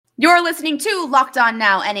You're listening to Locked On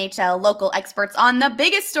Now NHL, local experts on the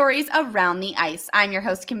biggest stories around the ice. I'm your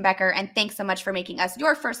host, Kim Becker, and thanks so much for making us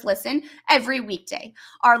your first listen every weekday.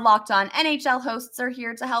 Our Locked On NHL hosts are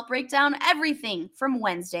here to help break down everything from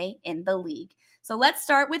Wednesday in the league. So let's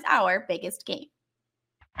start with our biggest game.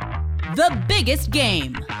 The biggest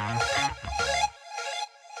game.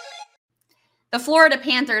 The Florida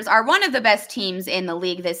Panthers are one of the best teams in the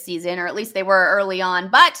league this season, or at least they were early on,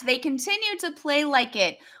 but they continue to play like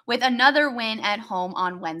it with another win at home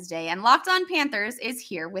on Wednesday. And Locked On Panthers is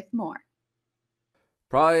here with more.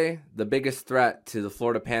 Probably the biggest threat to the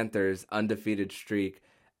Florida Panthers' undefeated streak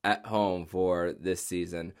at home for this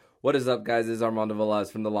season. What is up, guys? This is Armando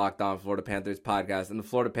Velez from the Locked On Florida Panthers podcast, and the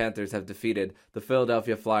Florida Panthers have defeated the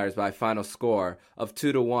Philadelphia Flyers by a final score of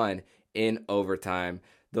 2-1 in overtime.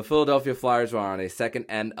 The Philadelphia Flyers were on a second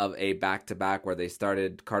end of a back-to-back where they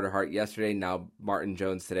started Carter Hart yesterday, now Martin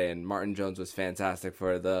Jones today, and Martin Jones was fantastic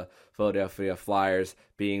for the Philadelphia Flyers,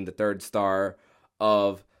 being the third star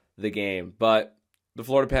of the game. But the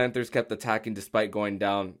Florida Panthers kept attacking despite going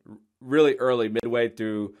down really early, midway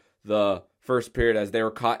through the first period, as they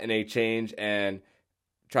were caught in a change, and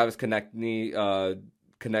Travis Konecny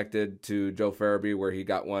connected to Joe Farabee where he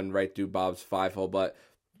got one right through Bob's 5-hole, but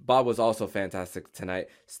Bob was also fantastic tonight,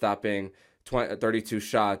 stopping 32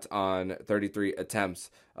 shots on 33 attempts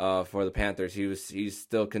for the Panthers. He's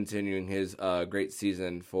still continuing his great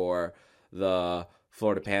season for the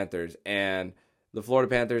Florida Panthers. And the Florida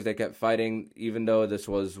Panthers, they kept fighting, even though this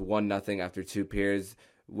was 1-0 after two periods.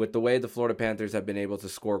 With the way the Florida Panthers have been able to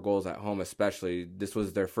score goals at home especially, this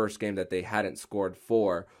was their first game that they hadn't scored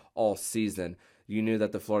for all season. You knew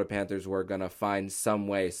that the Florida Panthers were going to find some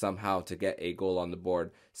way, somehow, to get a goal on the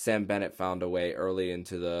board. Sam Bennett found a way early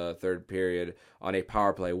into the third period on a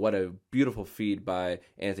power play. What a beautiful feed by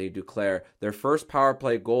Anthony Duclair. Their first power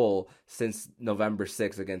play goal since November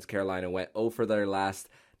 6th against Carolina, went 0 for their last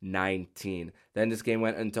 19. Then this game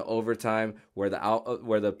went into overtime where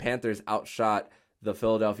the Panthers outshot the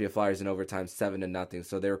Philadelphia Flyers in overtime 7-0,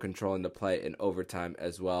 so they were controlling the play in overtime,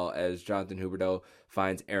 as well as Jonathan Huberdeau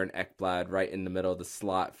finds Aaron Ekblad right in the middle of the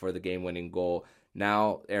slot for the game-winning goal.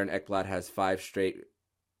 Now Aaron Ekblad has 5 straight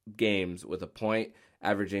games with a point,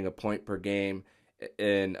 averaging a point per game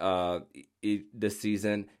in this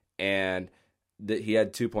season, and he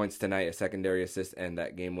had 2 points tonight, a secondary assist, and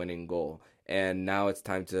that game-winning goal. And now it's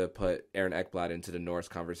time to put Aaron Ekblad into the Norris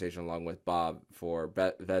conversation along with Bob for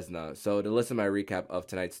Vezina. So to listen to my recap of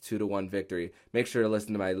tonight's 2-1 victory, make sure to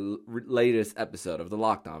listen to my latest episode of the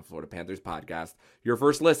Locked On Florida Panthers podcast, your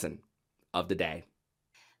first listen of the day.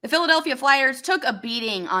 The Philadelphia Flyers took a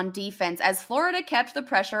beating on defense as Florida kept the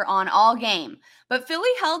pressure on all game, but Philly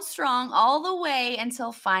held strong all the way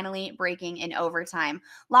until finally breaking in overtime.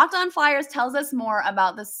 Locked On Flyers tells us more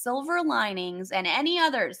about the silver linings and any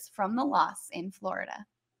others from the loss in Florida.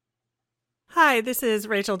 Hi, this is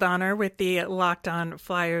Rachel Donner with the Locked On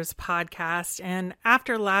Flyers podcast. And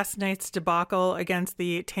after last night's debacle against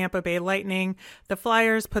the Tampa Bay Lightning, the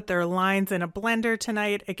Flyers put their lines in a blender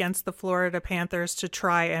tonight against the Florida Panthers to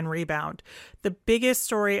try and rebound. The biggest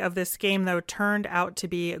story of this game, though, turned out to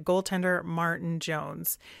be goaltender Martin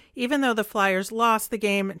Jones. Even though the Flyers lost the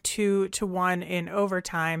game 2-1 in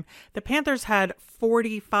overtime, the Panthers had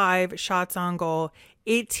 45 shots on goal.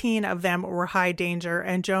 18 of them were high danger,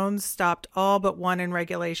 and Jones stopped all but one in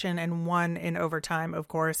regulation and one in overtime, of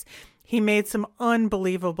course. He made some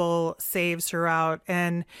unbelievable saves throughout,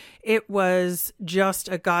 and it was just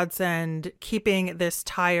a godsend keeping this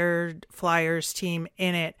tired Flyers team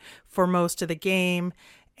in it for most of the game.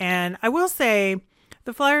 And I will say,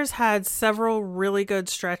 the Flyers had several really good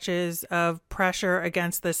stretches of pressure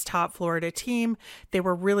against this top Florida team. They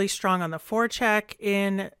were really strong on the forecheck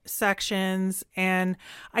in sections, and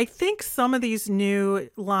I think some of these new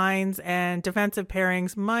lines and defensive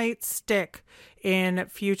pairings might stick in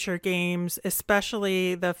future games,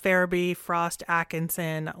 especially the Farabee, Frost,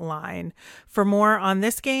 Atkinson line. For more on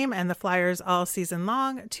this game and the Flyers all season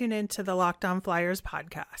long, tune into the Locked On Flyers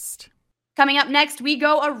podcast. Coming up next, we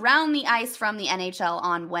go around the ice from the NHL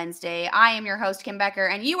on Wednesday. I am your host, Kim Becker,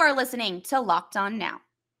 and you are listening to Locked On Now.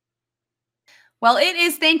 Well, it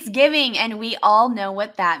is Thanksgiving, and we all know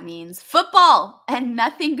what that means. Football! And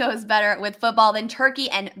nothing goes better with football than turkey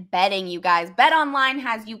and betting, you guys. BetOnline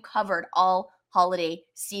has you covered all holiday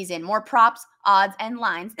season. More props, odds, and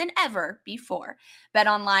lines than ever before.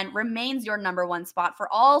 BetOnline remains your number one spot for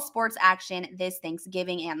all sports action this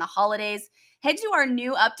Thanksgiving and the holidays. Head to our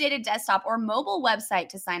new updated desktop or mobile website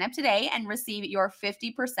to sign up today and receive your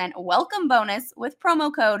 50% welcome bonus with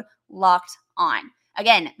promo code LOCKEDON.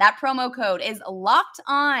 Again, that promo code is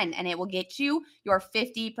LOCKEDON, and it will get you your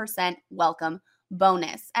 50% welcome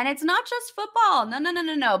bonus. And it's not just football.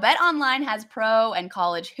 No. BetOnline has pro and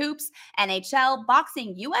college hoops, NHL,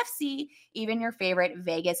 boxing, UFC, even your favorite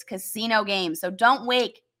Vegas casino games. So don't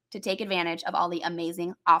wait to take advantage of all the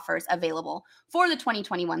amazing offers available for the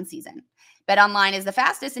 2021 season. BetOnline is the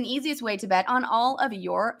fastest and easiest way to bet on all of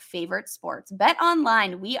your favorite sports.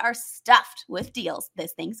 BetOnline, we are stuffed with deals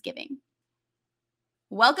this Thanksgiving.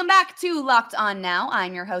 Welcome back to Locked On Now.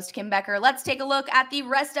 I'm your host, Kim Becker. Let's take a look at the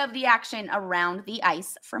rest of the action around the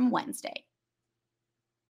ice from Wednesday.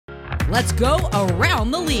 Let's go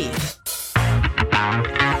around the league.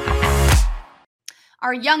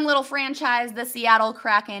 Our young little franchise, the Seattle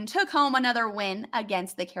Kraken, took home another win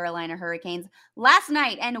against the Carolina Hurricanes last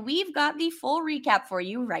night, and we've got the full recap for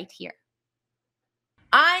you right here.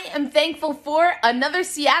 I am thankful for another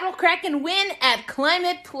Seattle Kraken win at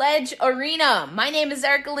Climate Pledge Arena. My name is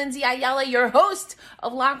Erica Lindsay Ayala, your host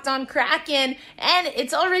of Locked On Kraken, and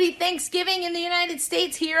it's already Thanksgiving in the United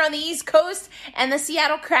States here on the East Coast, and the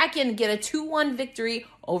Seattle Kraken get a 2-1 victory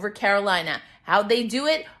over Carolina. How'd they do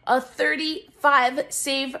it? A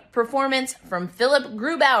 35-save performance from Philip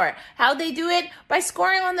Grubauer. How'd they do it? By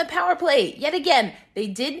scoring on the power play. Yet again, they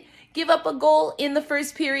did give up a goal in the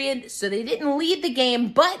first period, so they didn't lead the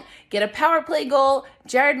game, but get a power play goal.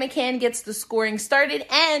 Jared McCann gets the scoring started,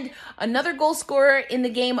 and another goal scorer in the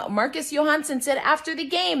game, Marcus Johansson, said after the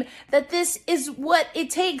game that this is what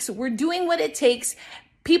it takes. We're doing what it takes.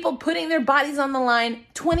 People putting their bodies on the line,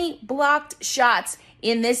 20 blocked shots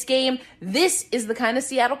in this game. This is the kind of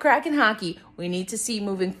Seattle Kraken hockey we need to see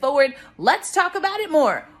moving forward. Let's talk about it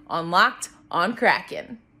more on Locked On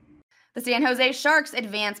Kraken. The San Jose Sharks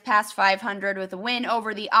advanced past 500 with a win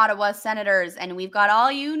over the Ottawa Senators, and we've got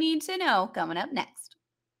all you need to know coming up next.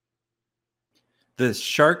 The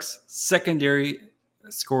Sharks' secondary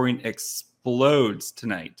scoring explodes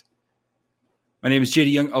tonight. My name is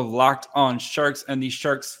JD Young of Locked On Sharks, and the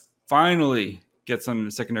Sharks finally get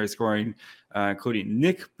some secondary scoring, including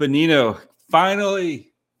Nick Bonino.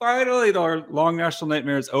 Finally, the long national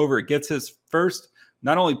nightmare is over. Gets his first,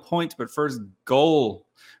 not only point, but first goal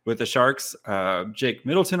with the Sharks. Jake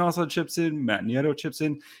Middleton also chips in. Matt Nieto chips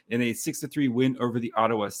in a 6-3 win over the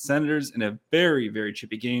Ottawa Senators in a very, very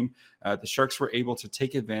chippy game. The Sharks were able to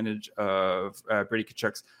take advantage of Brady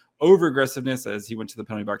Tkachuk's over-aggressiveness as he went to the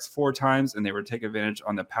penalty box 4 times, and they were to take advantage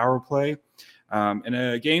on the power play. In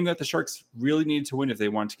a game that the Sharks really needed to win if they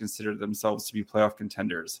want to consider themselves to be playoff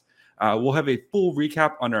contenders. We'll have a full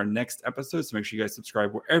recap on our next episode, so make sure you guys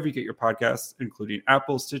subscribe wherever you get your podcasts, including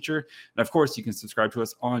Apple, Stitcher, and of course, you can subscribe to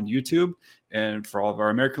us on YouTube. And for all of our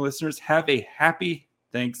American listeners, have a happy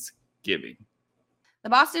Thanksgiving. The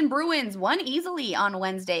Boston Bruins won easily on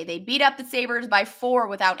Wednesday. They beat up the Sabres by 4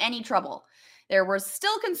 without any trouble. There was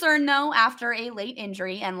still concern, though, after a late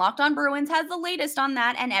injury, and Locked On Bruins has the latest on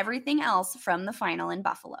that and everything else from the final in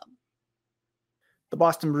Buffalo. The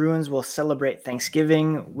Boston Bruins will celebrate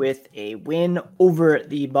Thanksgiving with a win over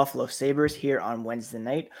the Buffalo Sabres here on Wednesday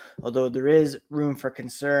night, although there is room for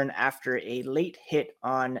concern after a late hit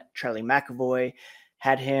on Charlie McAvoy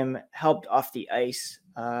had him helped off the ice,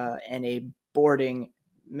 and a boarding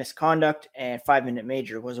misconduct and 5-minute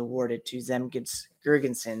major was awarded to Zemgus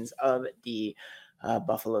Girgensons of the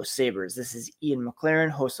Buffalo Sabres. This is Ian McLaren,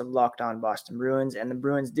 host of Locked On Boston Bruins, and the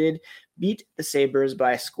Bruins did beat the Sabres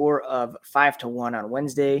by a score of 5-1 on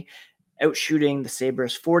Wednesday, outshooting the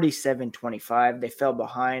Sabres 47-25. They fell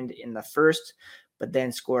behind in the first, but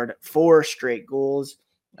then scored 4 straight goals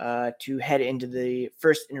to head into the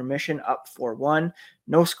first intermission up 4-1.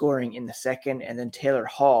 No scoring in the second, and then Taylor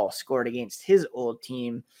Hall scored against his old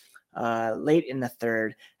team late in the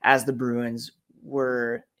third as the Bruins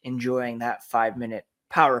were enjoying that 5-minute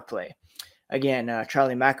power play. Again,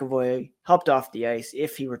 Charlie McAvoy helped off the ice.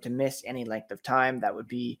 If he were to miss any length of time, that would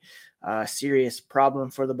be a serious problem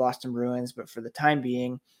for the Boston Bruins. But for the time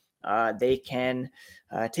being, they can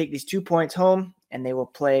take these 2 points home, and they will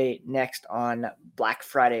play next on Black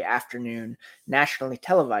Friday afternoon, nationally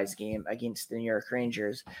televised game against the New York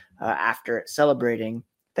Rangers after celebrating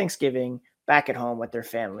Thanksgiving back at home with their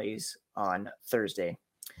families on Thursday.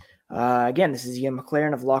 Again, this is Ian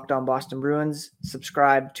McLaren of Locked On Boston Bruins.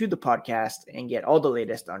 Subscribe to the podcast and get all the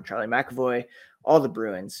latest on Charlie McAvoy, all the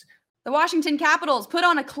Bruins. The Washington Capitals put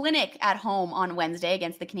on a clinic at home on Wednesday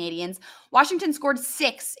against the Canadiens. Washington scored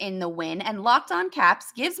 6 in the win, and Locked On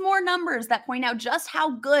Caps gives more numbers that point out just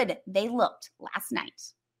how good they looked last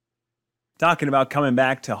night. Talking about coming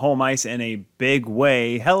back to home ice in a big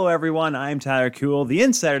way. Hello, everyone. I'm Tyler Kuhl, the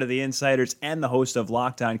insider to the insiders and the host of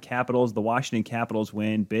Locked On Capitals. The Washington Capitals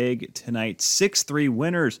win big tonight. 6-3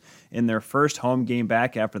 winners in their first home game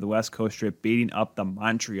back after the West Coast trip, beating up the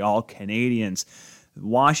Montreal Canadiens.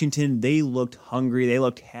 Washington, they looked hungry. They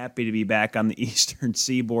looked happy to be back on the Eastern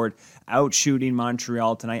Seaboard, out shooting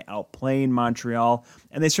Montreal tonight, outplaying Montreal.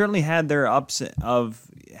 And they certainly had their ups of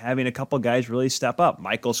having a couple guys really step up.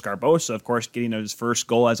 Michael Scarbosa, of course, getting his first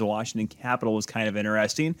goal as a Washington Capital was kind of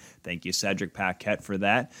interesting. Thank you, Cedric Paquette, for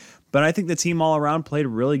that. But I think the team all around played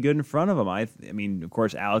really good in front of them. I mean, of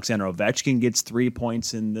course, Alexander Ovechkin gets 3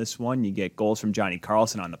 points in this one. You get goals from Johnny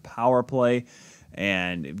Carlson on the power play.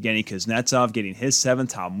 And Evgeny Kuznetsov getting his 7th,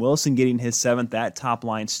 Tom Wilson getting his 7th. That top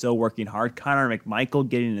line still working hard. Connor McMichael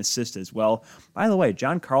getting an assist as well. By the way,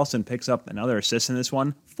 John Carlson picks up another assist in this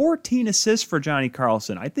one. 14 assists for Johnny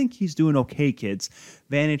Carlson. I think he's doing okay, kids.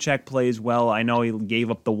 Vanecek plays well. I know he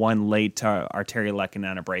gave up the one late to Arturi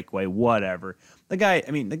Lehkonen on a breakaway. Whatever. The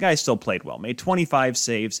guy still played well. Made 25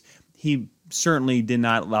 saves. He certainly did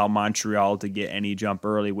not allow Montreal to get any jump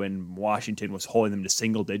early when Washington was holding them to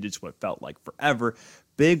single digits, what felt like forever.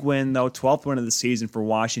 Big win, though, 12th win of the season for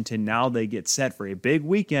Washington. Now they get set for a big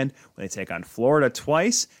weekend when they take on Florida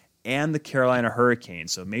twice and the Carolina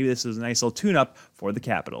Hurricanes. So maybe this is a nice little tune-up for the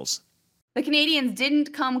Capitals. The Canadiens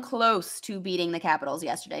didn't come close to beating the Capitals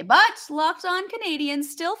yesterday, but Locked On Canadiens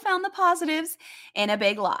still found the positives in a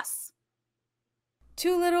big loss.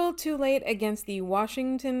 Too little, too late against the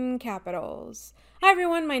Washington Capitals. Hi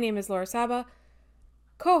everyone, my name is Laura Saba,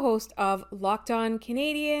 co-host of Locked On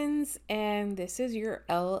Canadiens, and this is your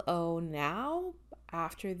LO now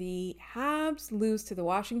after the Habs lose to the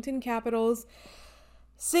Washington Capitals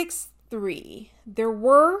 6-3. There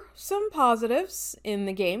were some positives in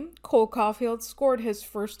the game. Cole Caulfield scored his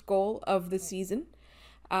first goal of the season.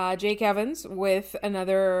 Jake Evans with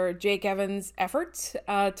another Jake Evans effort.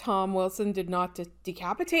 Tom Wilson did not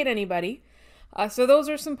decapitate anybody. So those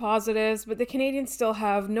are some positives, but the Canadiens still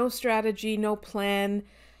have no strategy, no plan.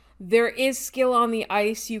 There is skill on the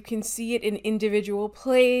ice. You can see it in individual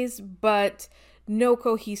plays, but no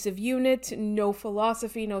cohesive unit, no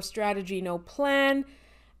philosophy, no strategy, no plan.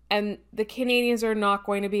 And the Canadiens are not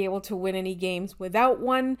going to be able to win any games without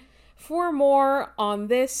one. For more on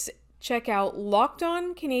this, check out Locked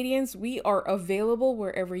On Canadiens. We are available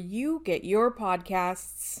wherever you get your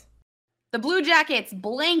podcasts. The Blue Jackets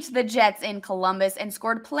blanked the Jets in Columbus and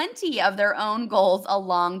scored plenty of their own goals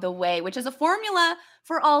along the way, which is a formula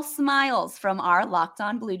for all smiles from our Locked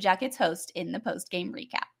On Blue Jackets host in the post-game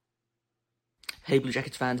recap. Hey Blue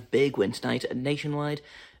Jackets fans, big win tonight at Nationwide.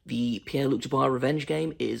 The Pierre-Luc Dubois revenge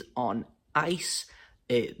game is on ice.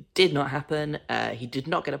 It did not happen. He did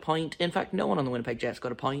not get a point. In fact, no one on the Winnipeg Jets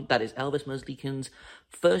got a point. That is Elvis Merzlikins'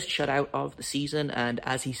 first shutout of the season, and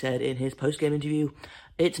as he said in his post-game interview,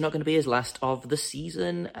 it's not going to be his last of the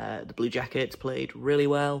season. The Blue Jackets played really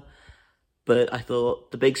well, but I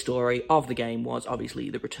thought the big story of the game was obviously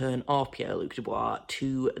the return of Pierre-Luc Dubois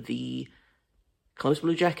to the Columbus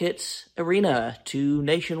Blue Jackets arena, to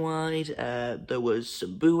Nationwide. There was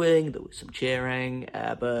some booing, there was some cheering,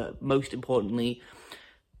 but most importantly,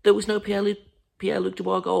 there was no Pierre-Luc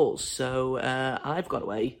Dubois goals, so I've got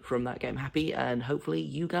away from that game happy, and hopefully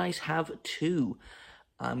you guys have too.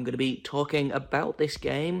 I'm going to be talking about this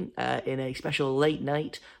game in a special late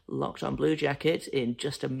night Locked On Blue Jackets in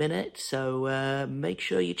just a minute, so make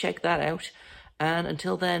sure you check that out, and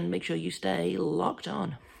until then, make sure you stay locked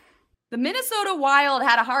on. The Minnesota Wild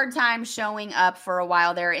had a hard time showing up for a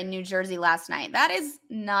while there in New Jersey last night. That is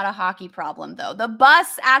not a hockey problem, though. The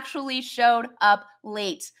bus actually showed up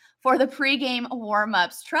late for the pregame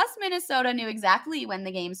warm-ups. Trust Minnesota knew exactly when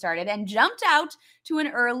the game started and jumped out to an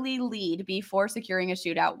early lead before securing a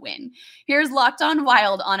shootout win. Here's Locked On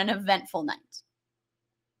Wild on an eventful night.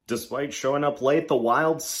 Despite showing up late, the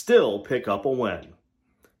Wild still pick up a win.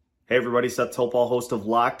 Hey everybody, Seth Topal, host of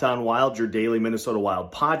Locked On Wild, your daily Minnesota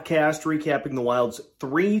Wild podcast, recapping the Wild's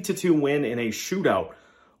 3-2 win in a shootout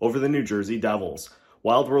over the New Jersey Devils.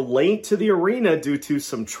 Wild were late to the arena due to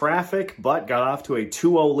some traffic, but got off to a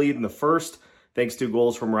 2-0 lead in the first, thanks to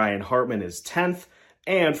goals from Ryan Hartman, his 10th,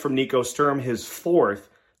 and from Nico Sturm, his 4th.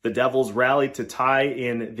 The Devils rallied to tie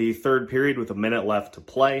in the third period with a minute left to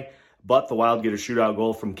play, but the Wild get a shootout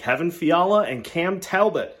goal from Kevin Fiala, and Cam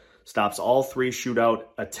Talbot stops all 3 shootout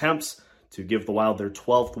attempts to give the Wild their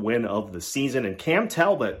 12th win of the season. And Cam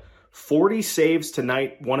Talbot, 40 saves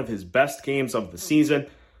tonight, one of his best games of the season.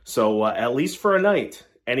 So at least for a night,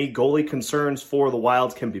 any goalie concerns for the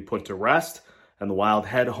Wild can be put to rest, and the Wild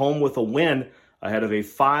head home with a win ahead of a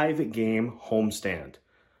 5-game homestand.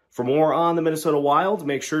 For more on the Minnesota Wild,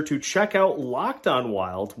 make sure to check out Locked On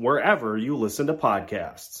Wild wherever you listen to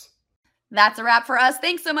podcasts. That's a wrap for us.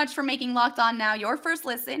 Thanks so much for making Locked On Now your first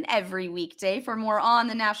listen every weekday. For more on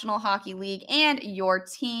the National Hockey League and your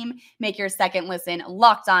team, make your second listen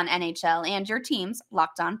Locked On NHL and your team's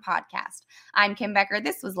Locked On podcast. I'm Kim Becker.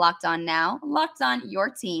 This was Locked On Now, Locked On your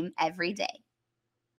team every day.